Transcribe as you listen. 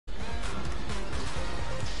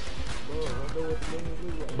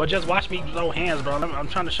But just watch me throw hands, bro. I'm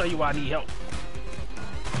trying to show you why I need help.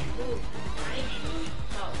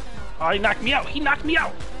 Oh, he knocked me out. He knocked me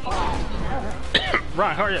out.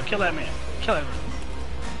 Ron, hurry up. Kill that man. Kill that man.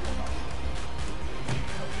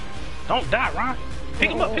 Don't die, Ron. Pick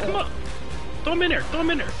him up. Pick him up. Throw him in there. Throw him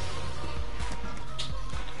in there.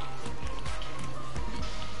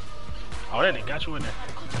 Oh, that nigga got you in there.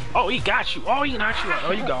 Oh, he got you. Oh, he knocked you out.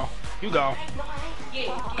 Oh, you go. You go.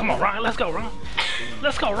 Come on, Ron. Let's go, Ron.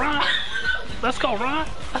 Let's go, Ron. Let's go, Ron.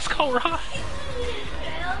 Let's go, Ron.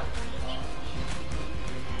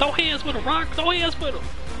 Throw hands with him, Ron. Throw hands with him.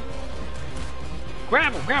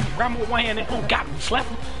 Grab him. Grab him. Grab him with one hand. And, oh, got him. Slap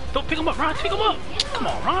him. Don't pick him up, Ron. Pick him up. Come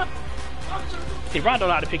on, Ron. See, Ron don't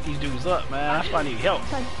know how to pick these dudes up, man. That's why I need help.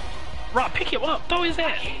 Ron, pick him up. Throw his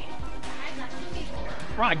ass.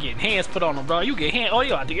 Ron getting hands put on him, bro. You get hands. Oh, you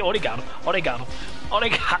got to get. Oh, they got him. Oh, they got him. Oh, they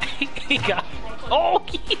got him. He got him. Oh,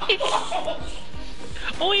 yeah.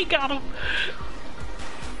 Oh, he got him.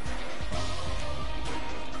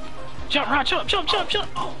 Jump, Ron. Jump, jump, jump, jump.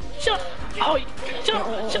 Jump. Oh,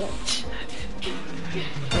 jump, jump.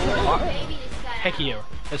 Heck yeah.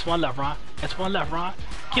 That's one left, Ron. That's one left, Ron.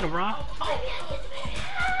 Get him, Ron.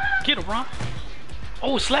 Get him, Ron.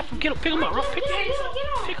 Oh, slap him. Get him. Pick him up, Ron.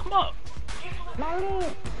 Pick him up.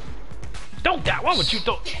 Don't die. Why would you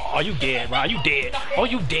throw? Oh, you dead, Ron. You dead. Oh,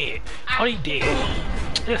 you dead. Oh, he dead.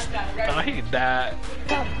 Yes. Oh, he died.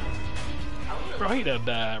 Bro, he done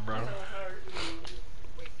died, bro.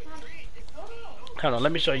 Hold on.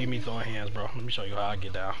 Let me show you me throwing hands, bro. Let me show you how I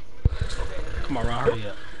get down. Come on, Ron. Hurry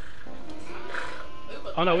up.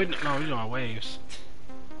 Oh, no. We're doing waves.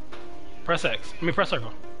 Press X. I mean, press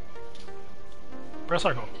circle. Press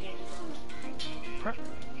circle. Press.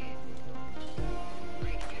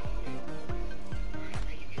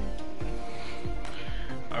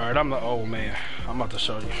 Alright, I'm the old man. I'm about to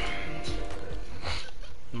show you.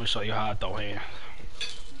 Let me show you how I throw hands.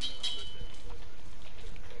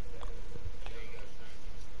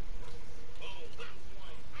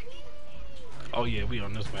 Oh yeah, we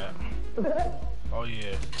on this map. Oh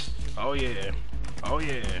yeah. Oh yeah. Oh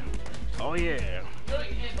yeah. Oh yeah.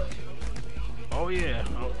 Oh yeah.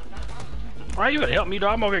 Oh. Alright, you gotta help me, though.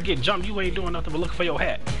 I'm over here getting jumped. You ain't doing nothing but looking for your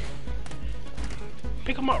hat.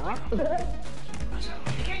 Pick him up, Ron.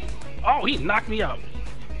 Oh, he knocked me out.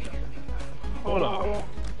 Hold on.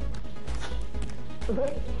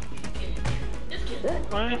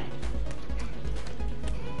 Right.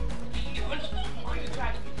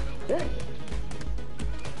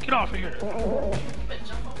 Get off of here.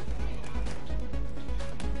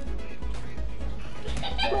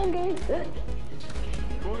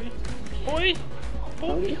 Boy. Boy.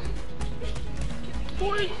 Boy.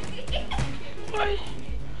 Boy. Boy.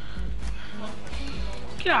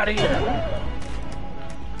 Get out of here.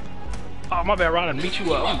 Oh, my bad, Ron. I'll meet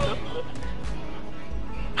you up.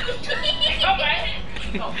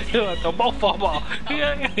 The both of them off.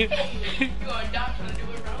 Yeah. You are not trying to do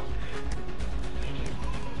it wrong.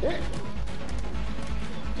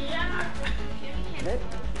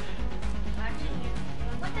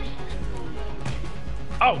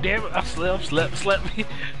 Oh, damn it. I slept me.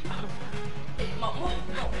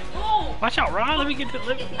 Watch out, Ron. Let me get the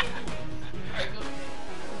lip.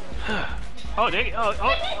 Oh, dang it. Oh.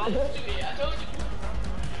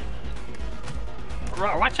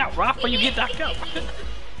 Ron, watch out, Ron, before you get knocked out.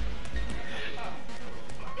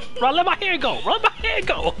 Ron, let my hair go. Ron, my hair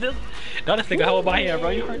go. No, this nigga hold my hair, bro.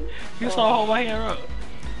 You saw hold my hair up.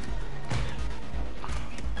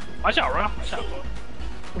 Watch out, Ron. Watch out.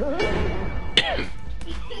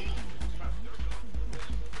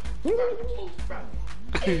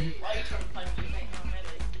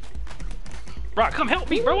 Bro, come help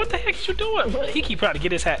me, bro. What the heck is you doing? He keep trying to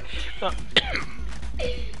get his hat. Don't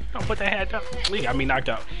put that hat down. He got me knocked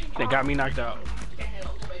out. He got me knocked out.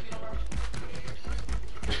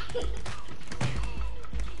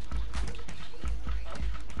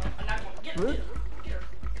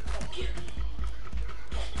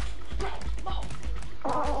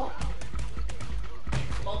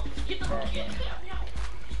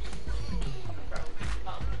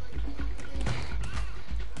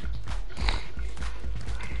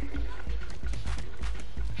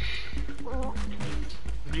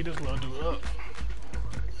 Beat this little dude up.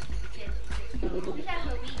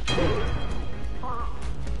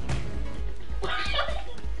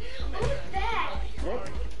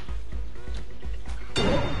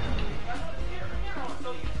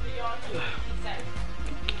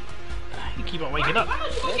 You keep on waking up.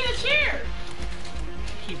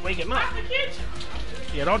 Keep waking up.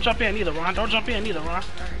 Yeah, don't jump in either, Ron. Don't jump in either, Ron.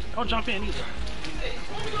 Don't jump in either.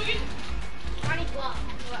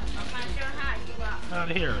 Out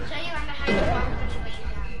of here.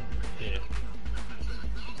 Yeah.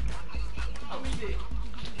 Oh, we did.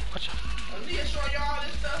 Watch out. Aaliyah showing y'all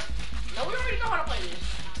this stuff? No, we already know how to play this.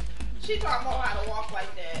 She taught Mo how to walk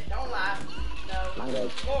like that. Don't lie. No. Mo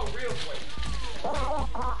a real boy. A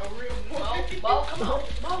real boy. Mo, come on.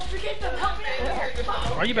 Mo, forget them. Help me.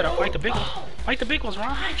 Bro, you better fight the big ones. Fight the big ones,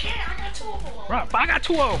 Ron. I can't. I got 2 of them. Ron, I got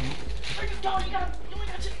 2 of them. Where you going? You only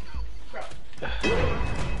got 2. Bro.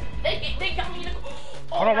 They got me in the...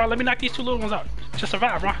 Hold on, Ron. Let me knock these 2 little ones out. Just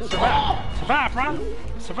survive, Ron. Survive. Survive, Ron.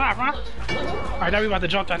 Survive, Ron. Alright, now we about to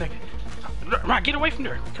jump that nigga. Ron, get away from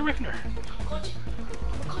there. Get away from there.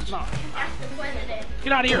 No.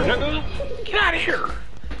 Get out of here, nigga. Get out of here.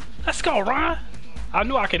 Let's go, Ron. I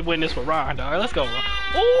knew I could win this with Ron, dog. Let's go, Ron.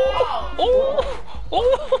 Ooh! Ooh!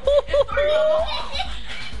 Ooh!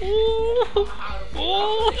 Ooh!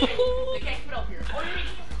 Ooh! They can't get up here.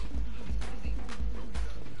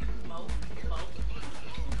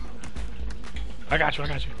 I got you. I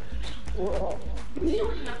got you.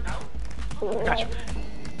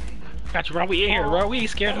 Got you, Ron. We in here, bro. We ain't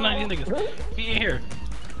scared of none of these niggas. We in here.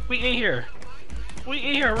 We in here. We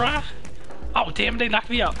in here, Ron. Oh damn, they knocked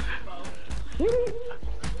me out.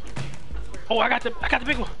 Oh, I got the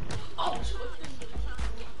big one. Oh,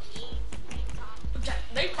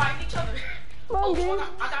 they fighting each other. Oh,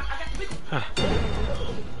 I got the big one.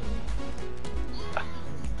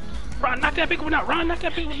 Ron, knock that big one out. Ron, knock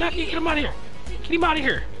that big one. Knock it. Get him out of here. Get him out of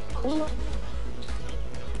here.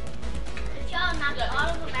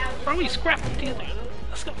 Bro, we scrapping together.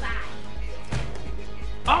 Let's go.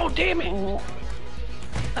 Oh, damn it.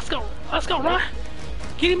 Let's go. Let's go, Ron.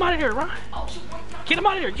 Get him out of here, Ron. Get him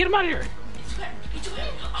out of here. Get him out of here.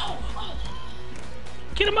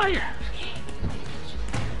 Get him out of here.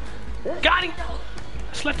 Got him.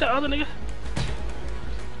 Let's that other nigga.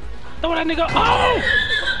 Throw that nigga. Oh!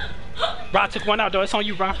 Bro, I took one out, though. It's on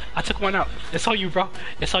you, bro. I took one out. It's on you, bro.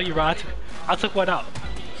 It's on you, bro. I took one out.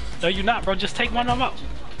 No, you not, bro. Just take one of them out.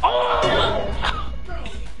 Oh!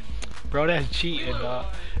 Bro, that's cheating, dog.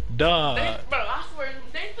 Duh. Bro, I swear,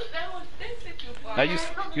 they took you far. Now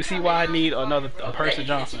you see why I need a person,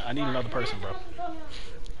 Johnson. I need another person, bro.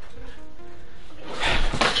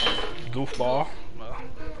 Goofball. Well,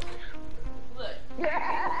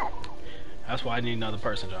 that's why I need another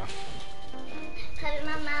person, John. My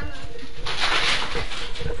mama.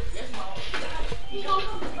 Yes, Mom. You gonna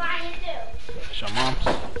come flying too? That's your mom's.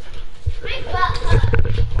 Big butt hug.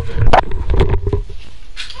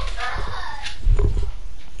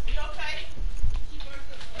 You okay?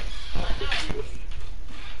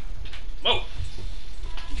 Move.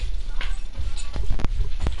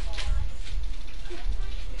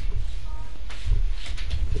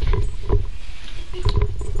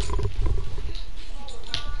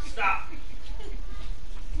 Stop.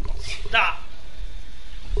 Stop.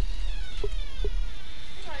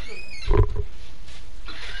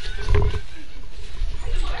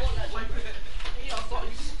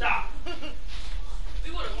 Stop. We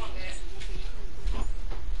would have won that.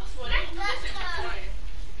 I swear, they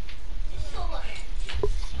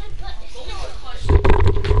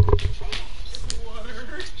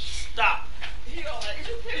Stop. He don't like it.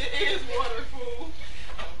 It is water, fool.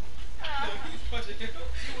 He's punching him.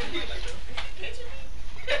 You wouldn't hit like that. Pinching me?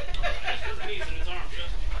 Knees in his arm,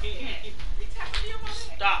 just. He tapping me on my neck.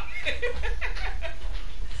 Stop.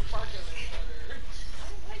 Sparkling water. I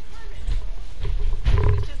don't like lemon.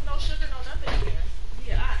 It's just no sugar, no nothing in there.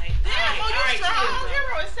 Yeah, alright. Damn, Mo, you strong.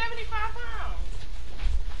 Hero is 75 pounds.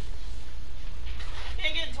 He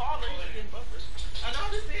ain't getting taller, he's getting buffered. I know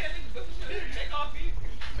this is nigga take off you.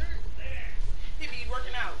 He be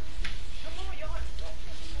working out. Come on, y'all.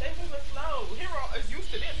 They moving slow. Hero is used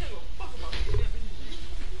to them. Hero, fuck him up.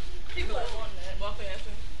 He be like on that. Walk past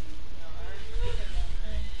him.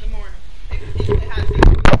 Good morning. They say hi to you.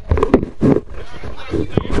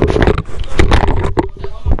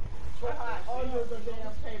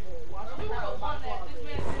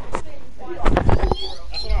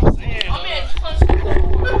 That's what I'm saying.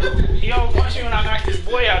 He don't punch you when I knocked this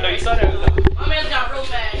boy out, though. You saw that? My man got real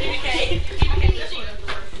mad. He became the cheater.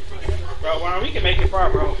 Bro, well, we can make it far,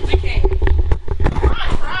 bro. We can't.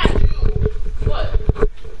 Right, what?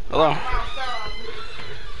 Hello.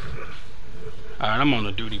 Alright, I'm on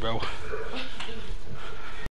the duty, bro.